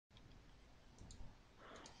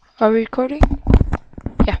Are we recording?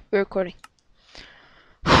 Yeah, we're recording.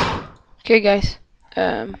 Okay, guys.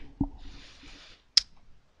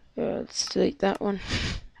 Let's delete that one.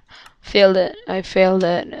 Failed it. I failed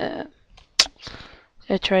it.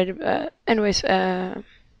 I tried. Anyways. Okay.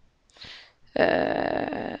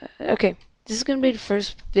 This is gonna be the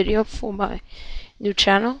first video for my new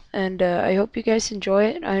channel, and I hope you guys enjoy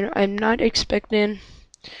it. I'm not expecting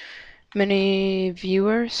many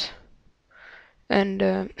viewers,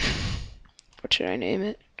 and what should I name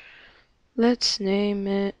it? Let's name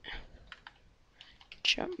it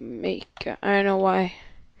Jamaica. I don't know why.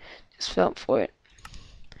 Just felt for it.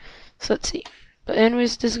 So let's see. But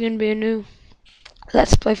anyways, this is gonna be a new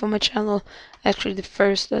Let's Play for my channel. Actually, the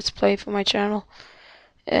first Let's Play for my channel.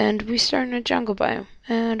 And we start in a jungle biome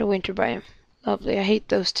and a winter biome. Lovely. I hate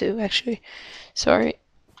those two, actually. Sorry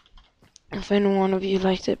if any one of you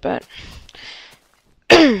liked it, but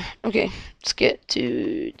okay. Let's get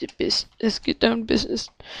to the business. Let's get down to business.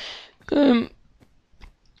 I'm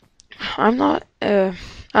not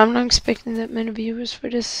expecting that many viewers for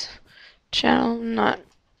this channel,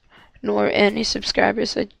 nor any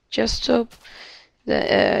subscribers. I just hope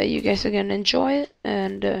that you guys are gonna enjoy it,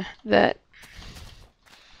 and that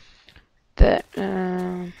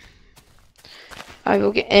I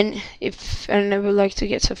will get, and if I would like to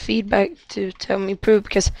get some feedback to tell me improve,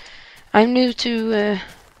 because I'm new to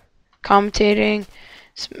commentating.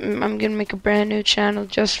 So I'm gonna make a brand new channel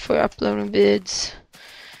just for uploading vids.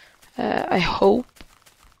 I hope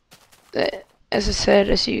that, as I said,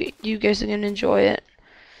 as you guys are gonna enjoy it,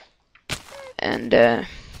 and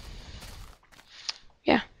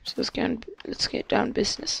yeah. So let's get down to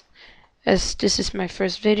business. As this is my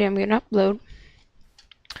first video I'm gonna upload.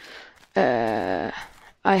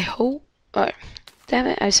 I hope. Damn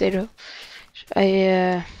it! I said hope.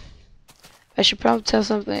 I should probably tell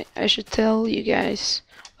something. I should tell you guys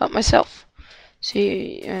about myself.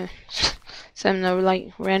 See, so I'm no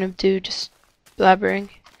like random dude just blabbering,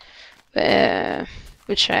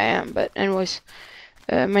 which I am. But anyways,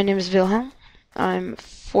 my name is Wilhelm. I'm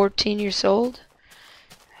 14 years old.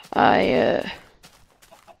 I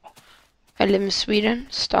live in Sweden,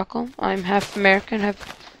 Stockholm. I'm half American,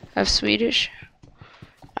 half Swedish.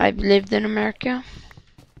 I've lived in America,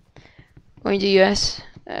 or in the US.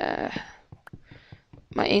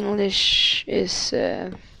 My English is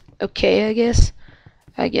okay, I guess.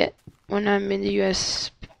 When I'm in the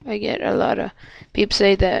US, I get a lot of people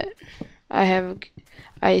say that I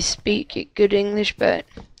speak good English, but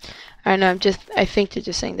I don't know. I think they're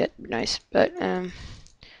just saying that nice. But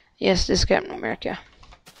yes, this is Captain America.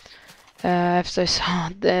 After I saw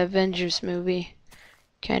the Avengers movie,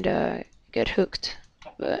 kinda got hooked.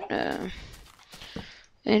 But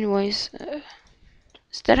anyways,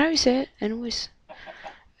 is that how you say it? Anyways,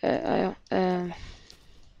 I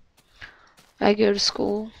go to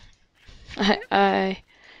school.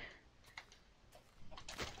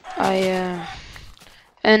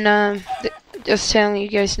 Just telling you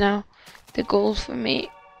guys now, the goal for me.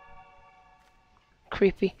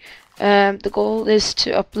 Creepy. The goal is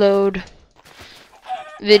to upload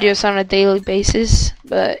videos on a daily basis,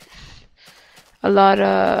 but a lot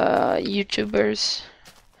of YouTubers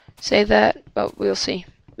say that, but we'll see.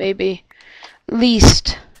 Maybe at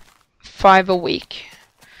least 5 a week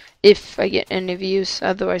if I get any views.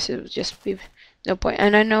 Otherwise, it would just be no point.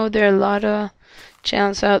 And I know there are a lot of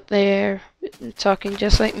channels out there talking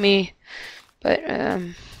just like me, but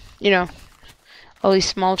you know, all these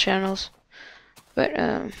small channels. But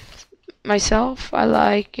myself, I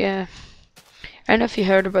like. I don't know if you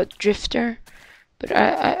heard about Drifter, but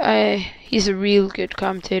he's a real good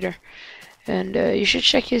commentator, and you should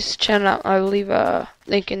check his channel out. I'll leave a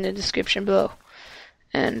link in the description below.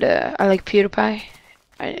 And I like PewDiePie.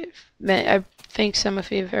 I think some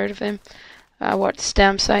of you have heard of him. Watch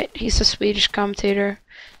Stamp Site. He's a Swedish commentator.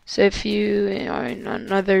 So if you are in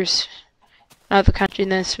another country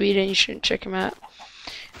than Sweden, you should check him out.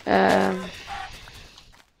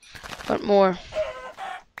 What more?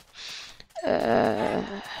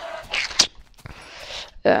 I'm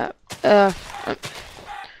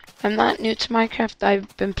not new to Minecraft.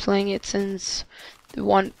 I've been playing it since the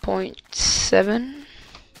 1.7,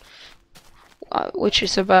 which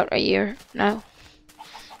is about a year now.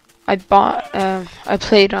 I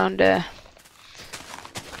played on I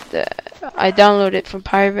downloaded it from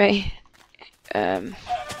Pirate Bay.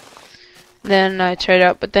 Then I tried it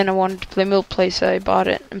out, but then I wanted to play multiplayer, so I bought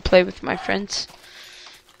it and played with my friends.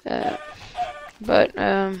 But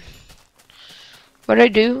what I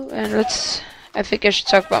do, and I think I should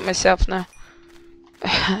talk about myself now.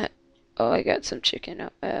 Oh, I got some chicken.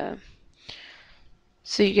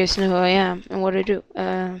 so you guys know who I am and what I do.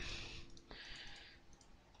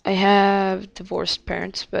 I have divorced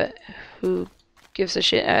parents, but who gives a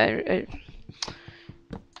shit?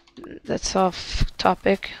 That's off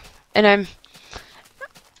topic. And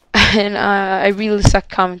I really suck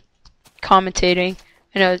commentating.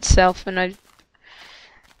 I know itself, and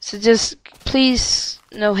so just please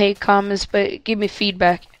no hate comments, but give me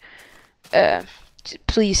feedback, uh,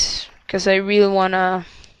 please, because I really wanna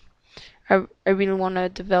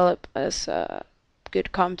develop as a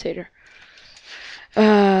good commentator.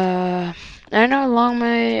 I don't know how long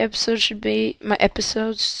my episodes should be. My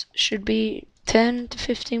episodes should be 10 to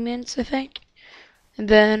 15 minutes, I think. And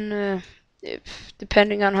then, if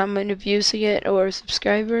depending on how many views I get or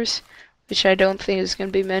subscribers, which I don't think is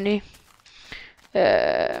gonna be many,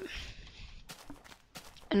 uh,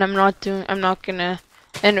 and I'm not gonna.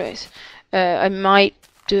 Anyways, I might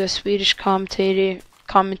do a Swedish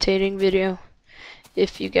commentating video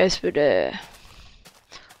if you guys would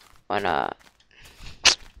wanna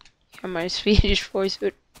hear my Swedish voice,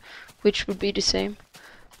 which would be the same.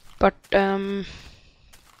 But I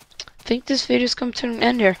think this video's come to an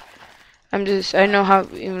end here. I know how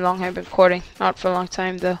long I've been recording, not for a long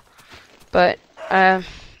time though, but I'm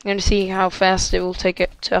gonna see how fast it will take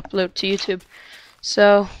it to upload to YouTube.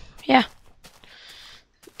 So yeah,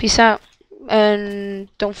 peace out, and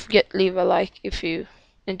don't forget leave a like if you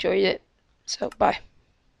enjoyed it. So bye.